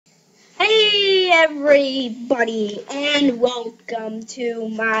everybody, and welcome to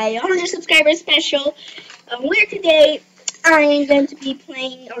my 100 subscriber special, where today I am going to be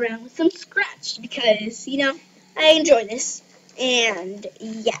playing around with some Scratch because, I enjoy this. And,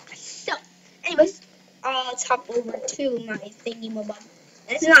 yeah, so, anyways, let's hop over to my thingy-mabob.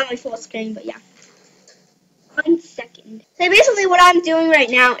 It's not my full screen, but yeah. 1 second. So basically what I'm doing right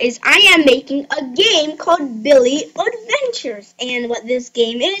now is I am making a game called Billy Adventures. And what this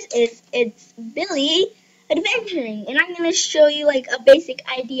game is it's Billy adventuring. And I'm going to show you like a basic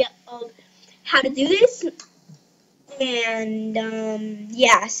idea of how to do this. And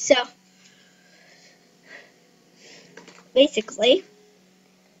yeah, so basically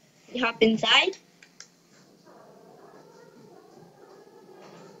you hop inside.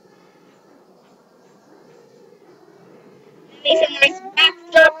 Make some nice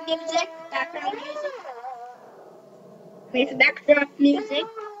background music. Make some backdrop music.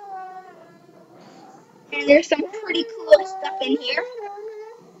 And there's some pretty cool stuff in here.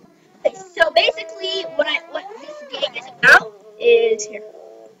 Okay, so basically, what this game is about is here.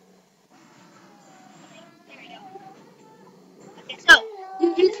 There we go. Okay, so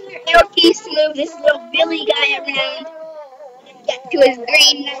you use your arrow keys to move this little Billy guy around and get to his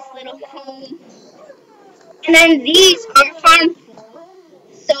green, nice little home. And then these are harmful,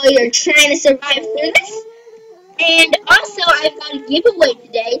 so you're trying to survive through this. And also, I've got a giveaway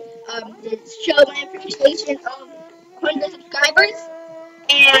today to show my appreciation of 100 subscribers.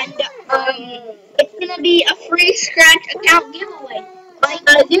 And it's gonna be a free Scratch account giveaway. All you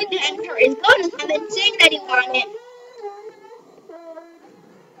gotta do to enter is go to the comment, say that you want it.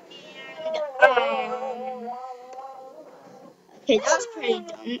 And okay, that was pretty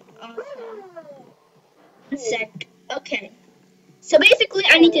dumb. Okay. 1 sec. Okay. So basically,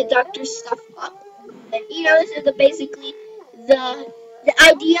 I need to doctor stuff up. This is basically the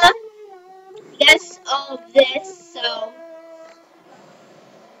idea, yes, of this. So,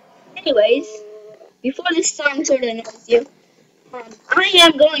 anyways, before this song sort of annoys you, I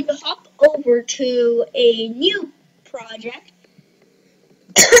am going to hop over to a new project.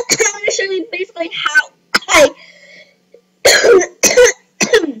 I'm going to show you basically how I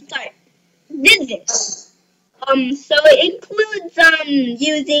did this. So it includes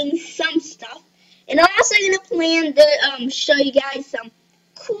using some stuff, and I'm also going to plan to show you guys some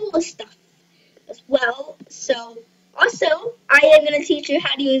cool stuff as well. So also I am going to teach you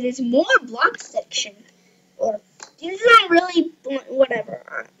how to use this more block section, or it's not really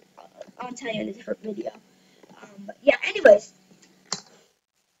whatever. I'll tell you in a different video. But yeah, anyways,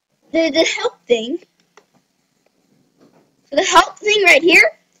 the help thing. So the help thing right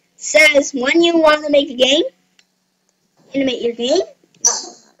here says when you want to make a game, animate your game.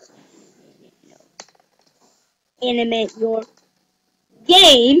 Animate your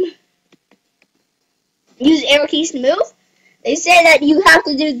game. Use arrow keys to move. They say that you have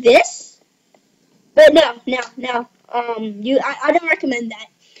to do this, but no. I don't recommend that.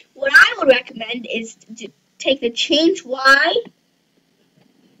 What I would recommend is to take the change Y.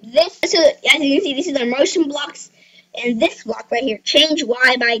 As you can see, these are the motion blocks, and this block right here, change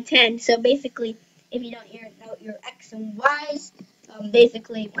Y by 10. So basically, if you don't know your X and Y's,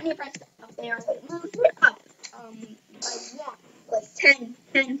 basically when you press up there, it moves it up by 1, like 10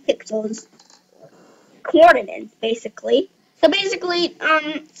 pixels coordinates, basically. So basically,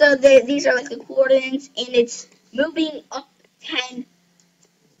 these are like the coordinates, and it's moving up 10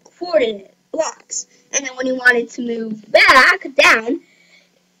 coordinate blocks. And then when you want it to move back down,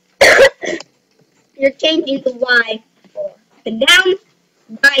 you're changing the Y up and down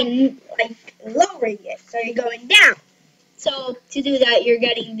by like lowering it, so you're going down. So to do that, you're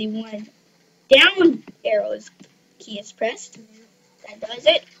getting the one down arrows key is pressed. That does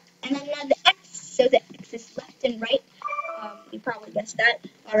it. And then the X, so the X is left and right. You probably guessed that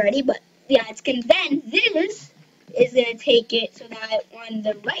already, but yeah, it's gonna then this is gonna take it so that when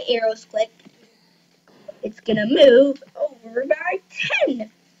the right arrows click, it's gonna move over by 10.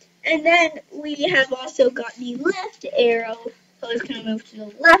 And then we have also got the left arrow, so it's gonna move to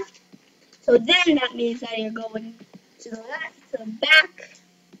the left. So then that means that you're going to the left, to the back.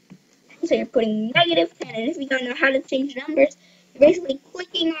 So you're putting negative 10, and if you don't know how to change numbers, you're basically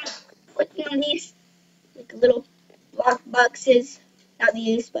clicking on these like little block boxes. Not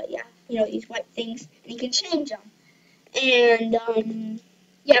these, but yeah, these white things, and you can change them. And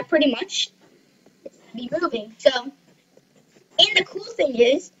yeah, pretty much it's gonna be moving. So, and the cool thing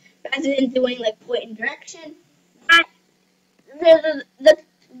is, rather than doing like point and direction,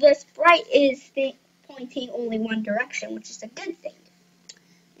 the sprite is pointing only one direction, which is a good thing.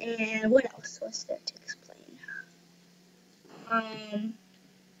 And what else was there to explain?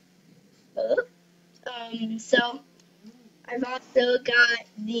 So I've also got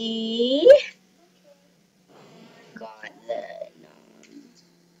the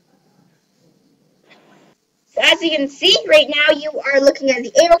so as you can see right now you are looking at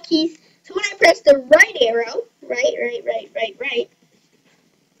the arrow keys. So when I press the right arrow, right.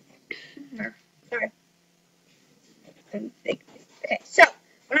 Sorry. Okay, so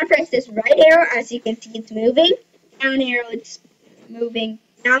when I press this right arrow, as you can see, it's moving. Down arrow, it's moving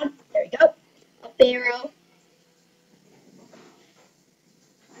down. There we go. Up arrow,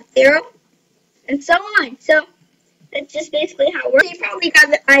 up arrow, and so on. So that's just basically how it works. So you probably got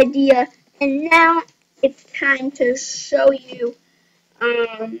the idea, and now it's time to show you,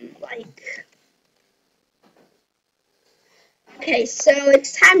 okay, so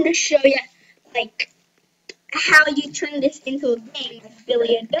it's time to show you, like, how you turn this into a game like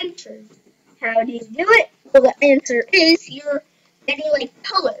Billy Adventures. How do you do it? Well, the answer is you're getting like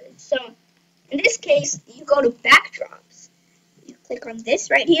colors. So in this case, you go to backdrops. You click on this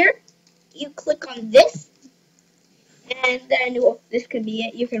right here. You click on this, and then well, this could be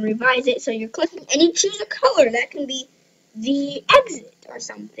it. You can revise it. So you're clicking, and you choose a color that can be the exit or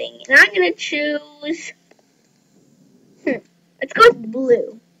something. And I'm gonna choose. Let's go with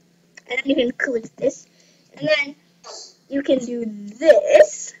blue. And then you can click this, and then you can do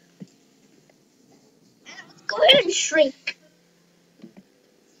this. And let's go ahead and shrink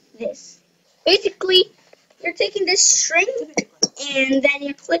this. Basically, you're taking this shrink, and then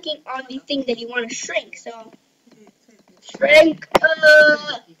you're clicking on the thing that you want to shrink. So, shrink,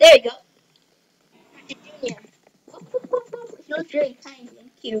 there you go. Junior. He looks really tiny and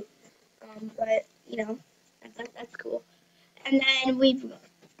cute, but, you know, that's cool. And then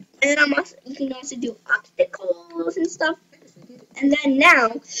you can also do obstacles and stuff. And then now,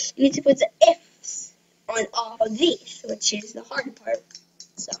 you need to put the ifs on all of these, which is the hard part.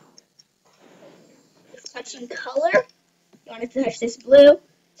 So, touching color, you want to touch this blue.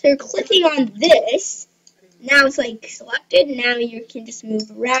 So you're clicking on this. Now it's like selected. Now you can just move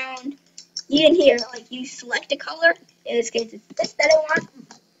around. You can hear like you select a color. In this case, it's this that I want.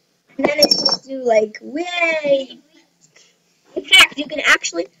 And then it's just do like way. In fact, you can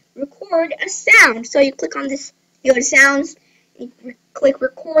actually record a sound. So you click on this. You go to sounds. You click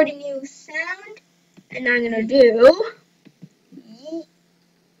record a new sound. And I'm gonna do.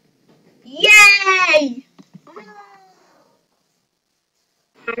 Yay!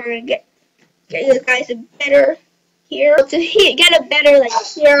 I'm gonna get you guys a better hear to get a better like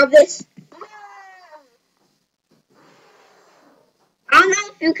hear of this. I don't know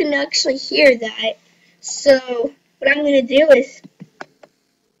if you can actually hear that. So what I'm gonna do is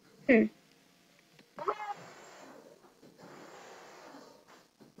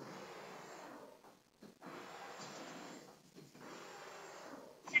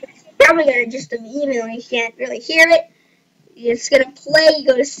probably gonna just even though you can't really hear it. You're just gonna play, you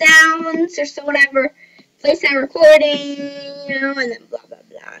go to sounds or so whatever, play sound recording, and then blah blah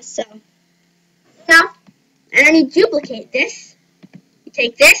blah. So now and then you duplicate this. You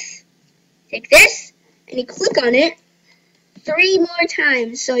take this, and you click on it 3 more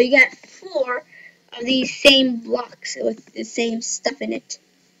times. So you get 4 of these same blocks with the same stuff in it.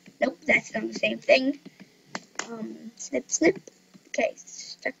 Nope, that's not the same thing. Snip, snip. Okay,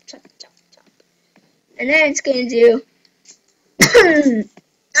 chop, chop, chop, chop. And then it's gonna do.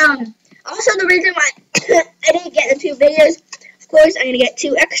 Also the reason why I didn't get the 2 videos, of course, I'm gonna get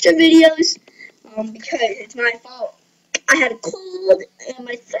 2 extra videos. Because it's my fault. I had a cold and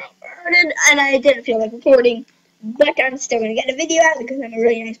my throat hurted, and I didn't feel like recording. But I'm still gonna get a video out because I'm a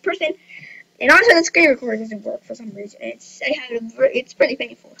really nice person. And also, the screen recorder doesn't work for some reason. It's pretty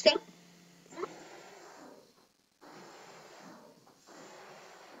painful. So.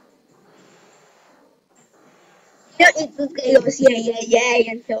 It goes yay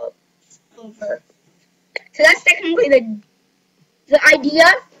until it's over. So that's technically the idea,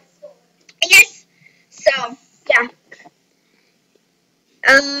 I guess. So yeah,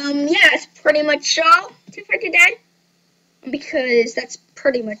 that's pretty much all for today. Because that's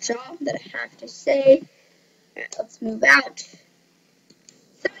pretty much all that I have to say. Alright, let's move out.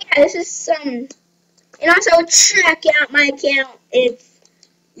 So yeah, this is and also check out my account.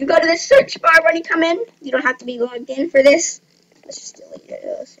 You go to the search bar when you come in. You don't have to be logged in for this. Let's just delete it.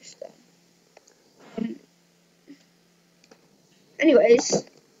 Let's just go. Anyways,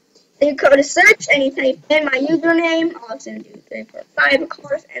 then you go to search and you type in my username. All it's going to do is 345, of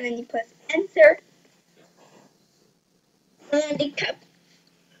course, and then you press enter. And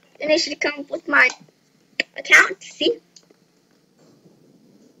it should come up with my account. See?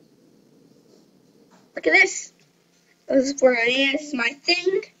 Look at this. This is where I am. This is my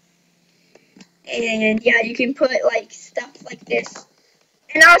thing. And yeah, you can put like stuff like this.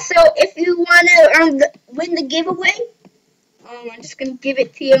 And also, if you want to win the giveaway, I'm just gonna give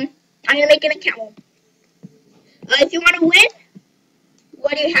it to you. I'm gonna make an account. If you want to win,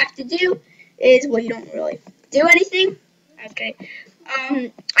 what you have to do is, well, you don't really do anything. Okay.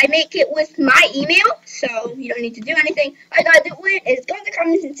 I make it with my email, so you don't need to do anything. All you gotta do is go in the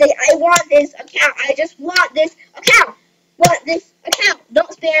comments and say, I want this account. I just want this account. Want this account. Don't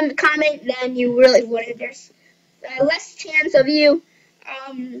spam the comment, then you really wouldn't. There's less chance of you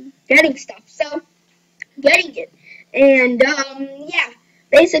getting stuff. So, getting it. And, yeah.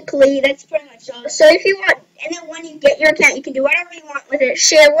 Basically, that's pretty much all. So if you want, and then when you get your account, you can do whatever you want with it,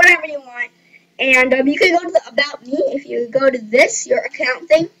 share whatever you want. And you can go to the About Me. If you go to this, your account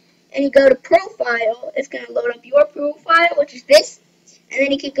thing, and you go to Profile, it's going to load up your profile, which is this. And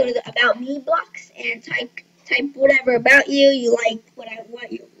then you can go to the About Me box and type whatever about you like,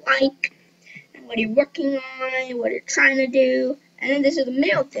 what you like, and what you're working on, what you're trying to do. And then this is the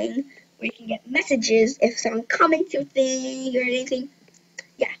mail thing, where you can get messages if someone coming to a thing or anything.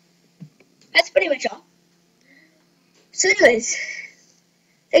 Yeah, that's pretty much all. So anyways,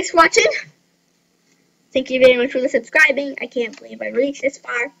 thanks for watching. Thank you very much for the subscribing. I can't believe I reached this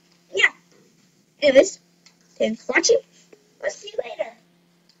far. Yeah. Anyways, thanks for watching. I'll see you later.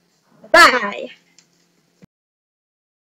 Bye.